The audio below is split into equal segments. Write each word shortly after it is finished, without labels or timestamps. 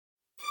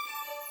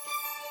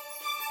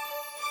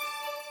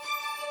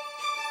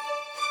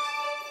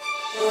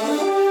Welcome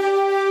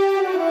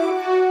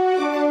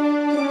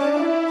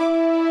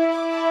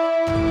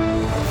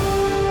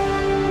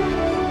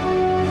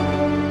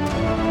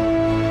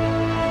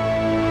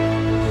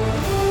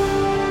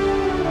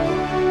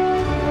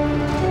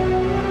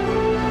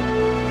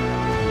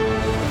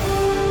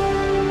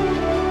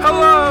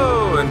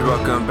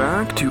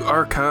back to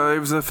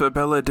Archives of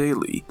Fabella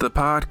Daily, the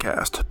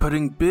podcast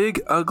putting big,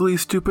 ugly,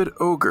 stupid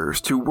ogres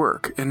to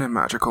work in a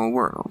magical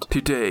world.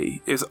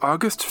 Today is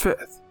August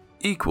 5th,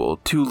 equal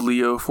to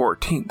Leo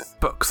 14th.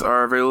 Books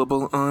are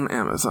available on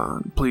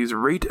Amazon. Please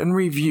rate and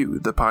review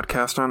the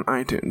podcast on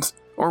iTunes,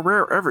 or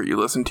wherever you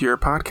listen to your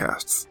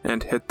podcasts,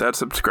 and hit that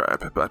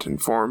subscribe button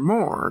for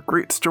more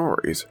great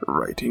stories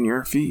right in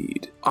your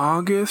feed.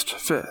 August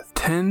 5th,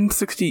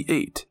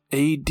 1068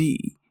 AD.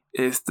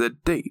 is the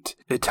date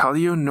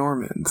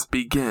Italo-Normans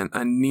began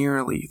a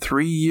nearly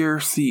 3-year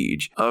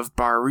siege of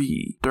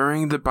Bari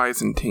during the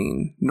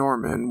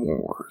Byzantine-Norman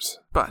Wars.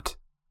 But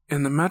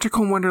in the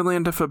magical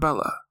wonderland of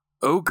Fabella,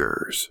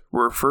 ogres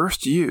were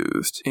first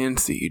used in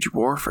siege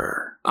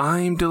warfare.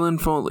 I'm Dylan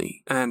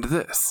Foley, and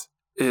this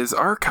is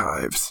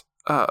Archives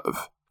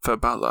of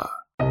Fabella.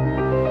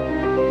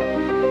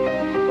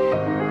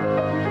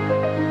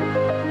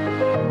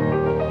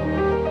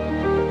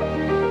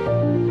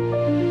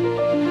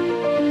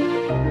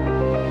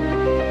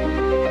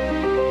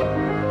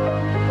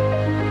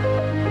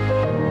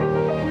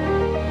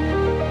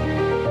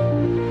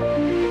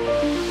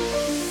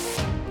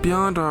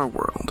 Beyond our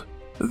world,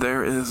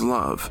 there is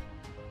love.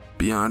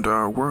 Beyond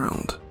our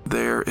world,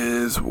 there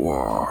is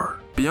war.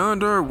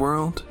 Beyond our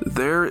world,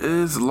 there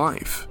is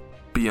life.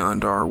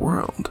 Beyond our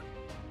world,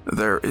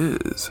 there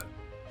is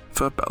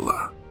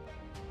Fabella.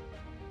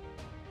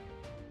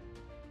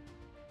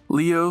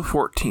 Leo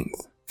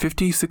 14th,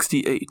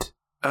 5068,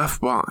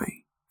 FY,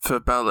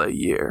 Fabella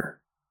year,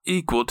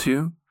 equal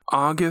to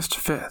August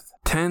 5th,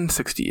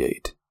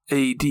 1068,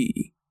 AD,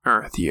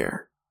 Earth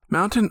year.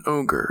 Mountain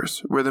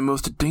ogres were the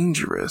most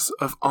dangerous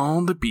of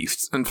all the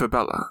beasts in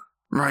Fabella,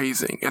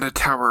 rising at a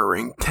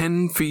towering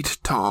 10 feet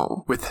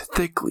tall with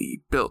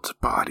thickly built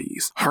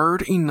bodies,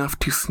 hard enough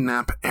to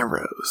snap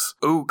arrows.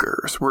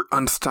 Ogres were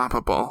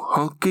unstoppable,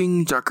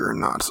 hulking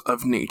juggernauts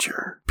of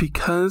nature.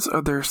 Because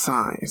of their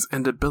size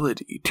and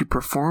ability to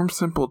perform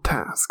simple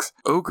tasks,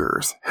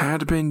 ogres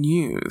had been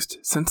used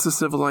since the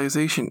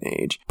Civilization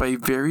Age by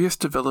various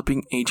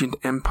developing ancient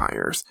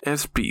empires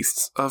as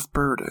beasts of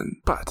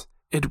burden. But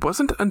it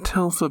wasn't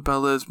until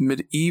Fabella's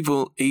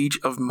medieval Age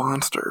of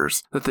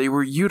Monsters that they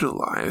were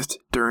utilized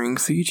during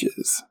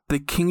sieges. The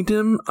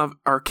Kingdom of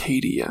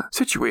Arcadia,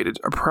 situated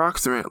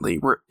approximately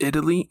where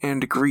Italy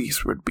and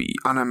Greece would be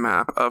on a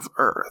map of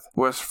Earth,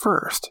 was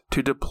first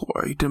to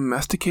deploy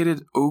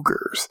domesticated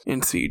ogres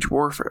in siege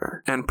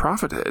warfare, and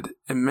profited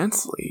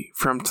immensely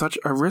from such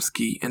a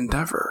risky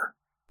endeavor.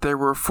 There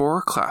were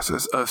 4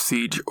 classes of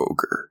siege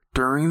ogre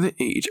during the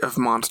Age of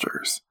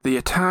Monsters: the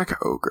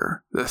attack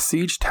ogre, the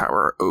siege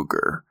tower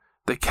ogre,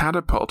 the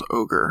catapult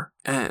ogre,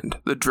 and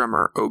the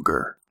drummer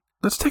ogre.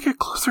 Let's take a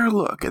closer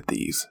look at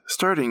these,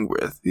 starting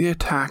with the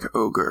attack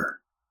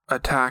ogre.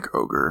 Attack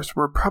ogres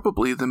were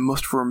probably the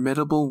most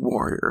formidable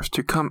warriors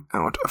to come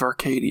out of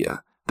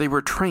Arcadia. They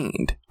were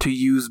trained to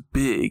use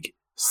big,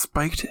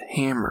 spiked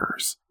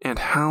hammers and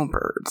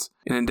halberds,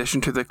 in addition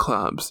to the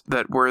clubs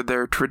that were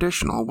their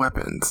traditional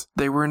weapons.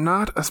 They were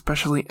not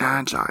especially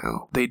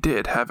agile. They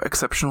did have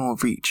exceptional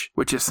reach,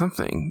 which is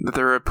something that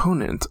their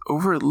opponents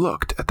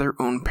overlooked at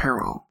their own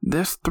peril.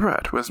 This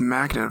threat was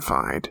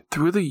magnified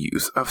through the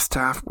use of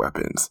staff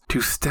weapons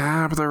to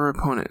stab their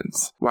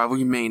opponents while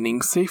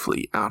remaining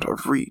safely out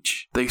of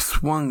reach. They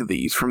swung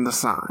these from the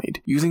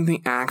side, using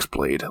the axe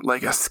blade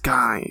like a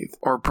scythe,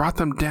 or brought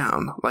them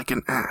down like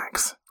an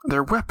axe.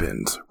 Their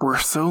weapons were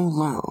so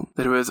long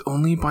that it was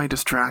only by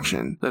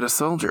distraction that a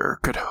soldier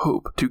could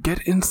hope to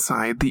get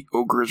inside the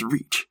ogre's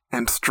reach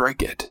and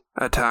strike it.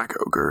 Attack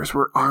ogres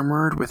were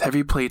armored with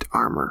heavy plate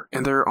armor,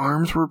 and their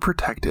arms were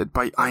protected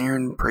by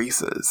iron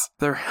braces.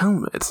 Their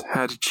helmets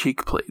had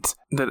cheek plates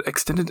that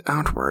extended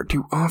outward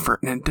to offer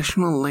an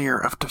additional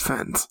layer of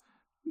defense.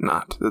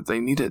 Not that they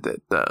needed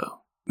it, though.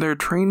 Their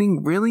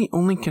training really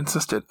only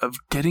consisted of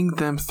getting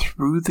them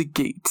through the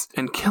gates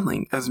and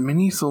killing as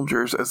many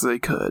soldiers as they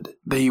could.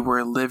 They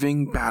were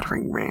living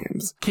battering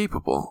rams,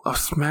 capable of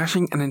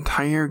smashing an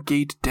entire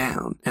gate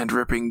down and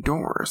ripping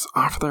doors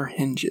off their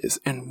hinges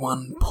in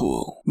one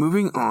pull.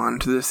 Moving on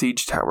to the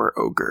siege tower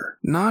ogre.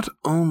 Not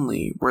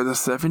only were the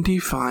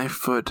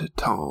 75-foot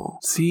tall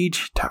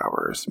siege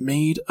towers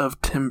made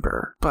of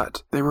timber,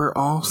 but they were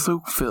also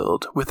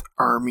filled with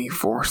army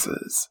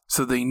forces.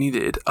 So they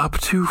needed up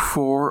to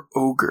 4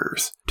 ogres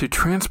to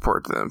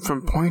transport them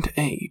from point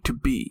A to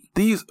B.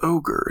 These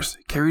ogres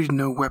carried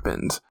no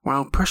weapons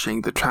while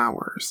pushing the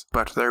towers,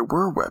 but there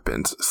were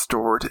weapons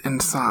stored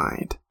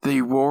inside.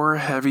 They wore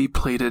heavy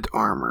plated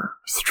armor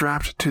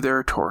strapped to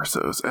their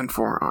torsos and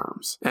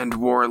forearms, and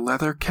wore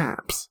leather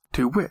caps,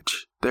 to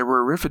which there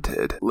were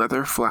riveted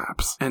leather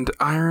flaps and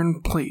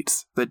iron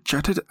plates that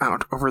jutted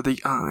out over the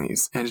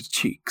eyes and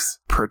cheeks.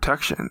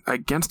 Protection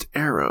against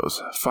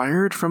arrows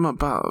fired from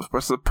above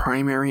was the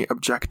primary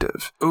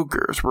objective.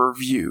 Ogres were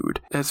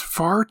viewed as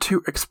far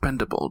too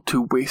expendable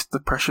to waste the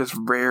precious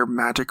rare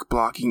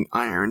magic-blocking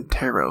iron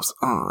Taros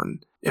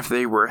on. If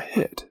they were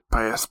hit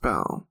by a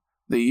spell,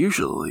 they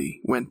usually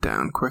went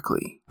down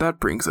quickly. That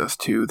brings us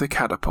to the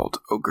Catapult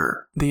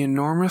Ogre. The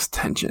enormous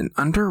tension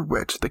under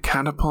which the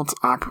catapults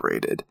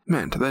operated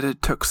meant that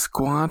it took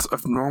squads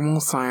of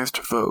normal-sized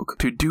folk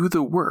to do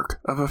the work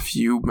of a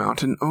few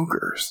mountain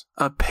ogres.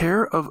 A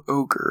pair of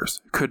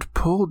ogres could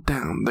pull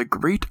down the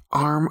great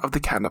arm of the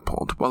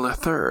catapult while a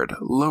third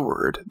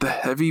lowered the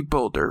heavy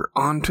boulder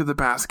onto the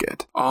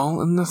basket, all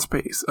in the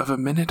space of a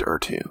minute or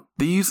two.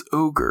 These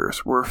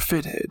ogres were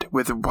fitted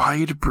with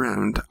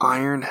wide-brimmed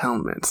iron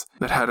helmets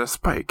that had a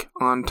spike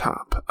on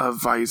top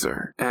of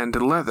visor and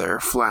leather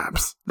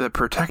flaps that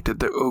protected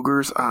the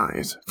ogre's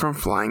eyes from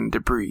flying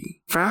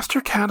debris.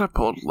 Faster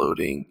catapult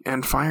loading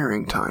and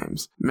firing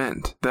times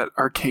meant that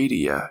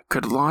Arcadia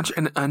could launch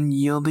an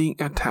unyielding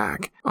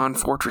attack on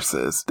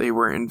fortresses they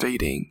were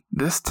invading.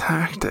 This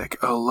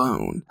tactic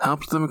alone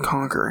helped them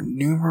conquer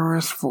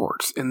numerous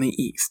forts in the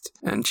east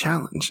and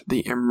challenge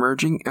the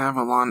emerging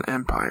Avalon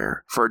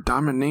Empire for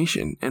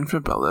domination in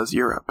Fabella's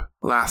Europe.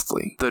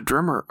 Lastly, the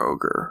Drummer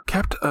Ogre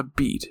kept a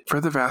beat for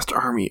the vast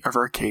army of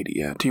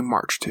Arcadia to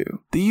march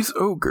to. These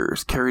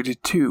ogres carried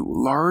 2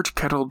 large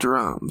kettle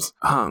drums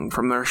hung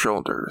from their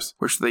shoulders,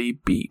 which they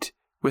beat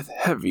with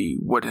heavy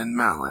wooden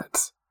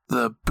mallets.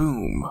 The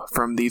boom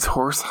from these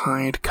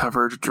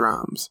horsehide-covered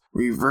drums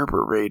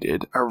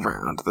reverberated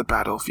around the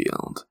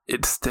battlefield.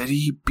 Its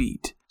steady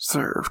beat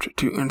served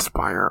to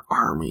inspire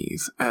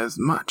armies as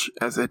much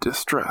as it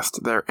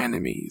distressed their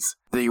enemies.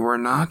 They were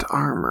not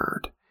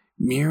armored,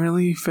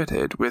 merely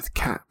fitted with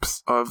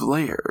caps of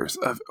layers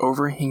of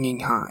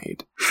overhanging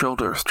hide,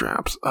 shoulder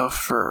straps of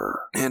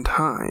fur, and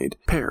hide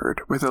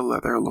paired with a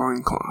leather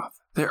loincloth.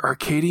 The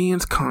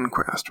Arcadians'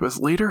 conquest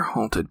was later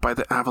halted by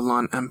the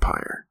Avalon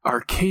Empire.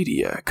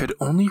 Arcadia could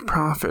only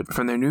profit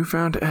from their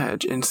newfound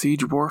edge in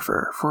siege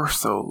warfare for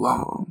so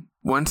long.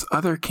 Once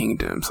other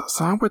kingdoms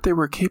saw what they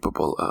were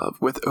capable of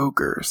with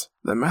ogres,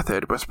 the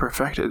method was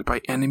perfected by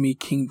enemy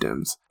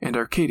kingdoms, and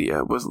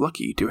Arcadia was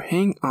lucky to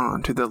hang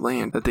on to the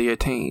land that they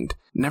attained,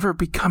 never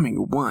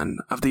becoming one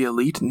of the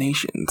elite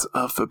nations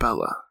of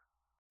Fabella.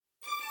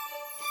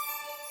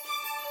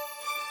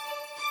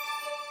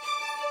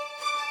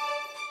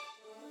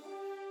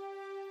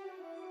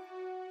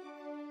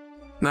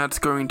 That's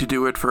going to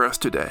do it for us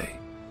today.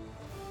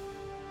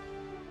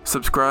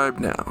 Subscribe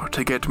now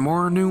to get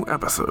more new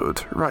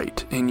episodes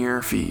right in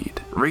your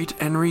feed. Rate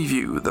and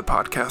review the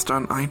podcast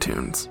on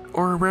iTunes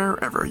or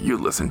wherever you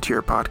listen to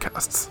your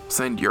podcasts.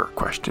 Send your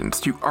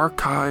questions to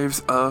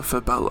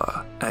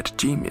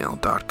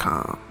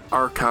archivesoffabella@gmail.com.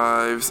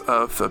 Archives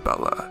of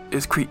Fabella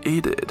is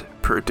created,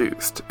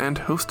 produced, and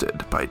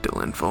hosted by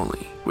Dylan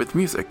Foley, with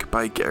music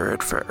by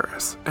Garrett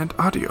Ferris and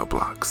audio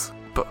blocks.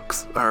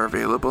 Books are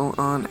available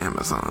on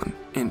Amazon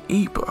in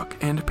ebook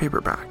and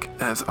paperback.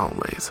 As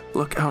always,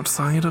 look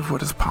outside of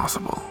what is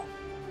possible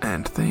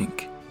and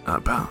think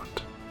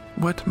about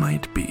what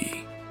might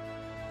be.